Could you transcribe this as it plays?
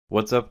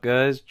What's up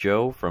guys,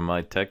 Joe from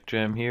My Tech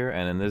Jam here,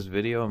 and in this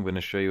video I'm going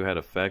to show you how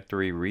to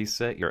factory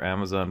reset your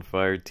Amazon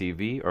Fire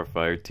TV or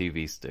Fire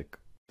TV stick.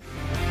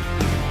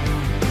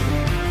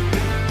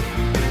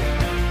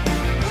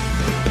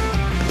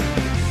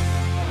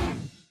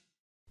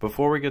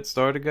 Before we get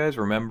started guys,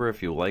 remember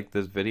if you like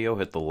this video,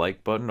 hit the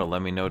like button or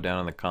let me know down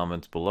in the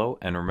comments below,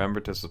 and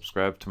remember to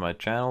subscribe to my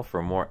channel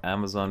for more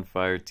Amazon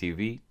Fire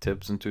TV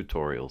tips and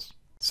tutorials.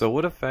 So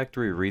what a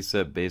factory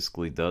reset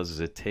basically does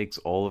is it takes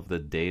all of the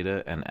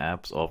data and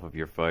apps off of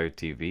your Fire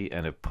TV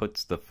and it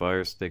puts the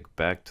Fire Stick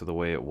back to the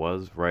way it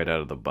was right out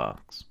of the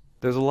box.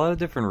 There's a lot of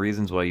different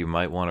reasons why you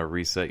might want to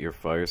reset your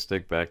Fire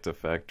Stick back to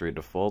factory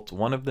defaults.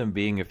 One of them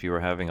being if you are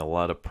having a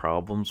lot of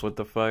problems with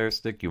the Fire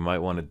Stick, you might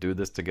want to do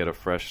this to get a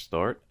fresh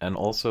start. And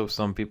also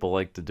some people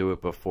like to do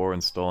it before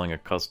installing a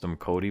custom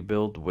Kodi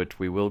build, which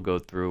we will go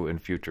through in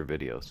future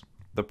videos.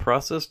 The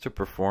process to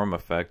perform a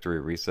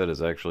factory reset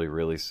is actually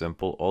really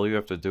simple. All you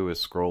have to do is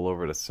scroll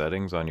over to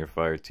Settings on your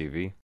Fire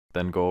TV,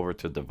 then go over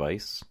to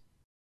Device,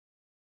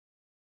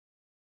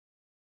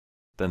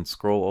 then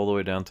scroll all the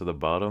way down to the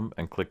bottom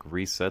and click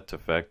Reset to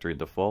Factory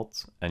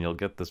Defaults, and you'll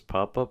get this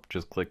pop-up.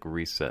 Just click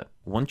Reset.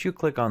 Once you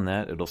click on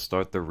that, it'll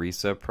start the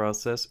reset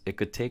process. It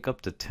could take up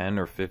to 10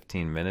 or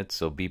 15 minutes,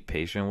 so be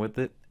patient with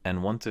it.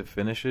 And once it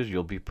finishes,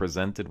 you'll be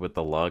presented with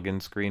the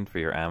login screen for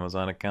your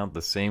Amazon account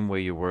the same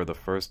way you were the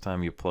first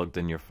time you plugged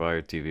in your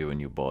Fire TV when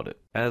you bought it.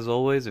 As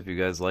always, if you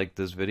guys liked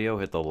this video,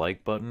 hit the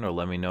like button or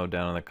let me know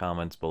down in the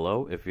comments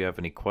below. If you have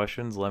any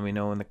questions, let me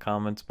know in the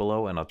comments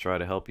below and I'll try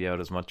to help you out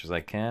as much as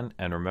I can.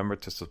 And remember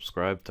to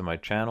subscribe to my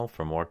channel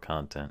for more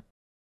content.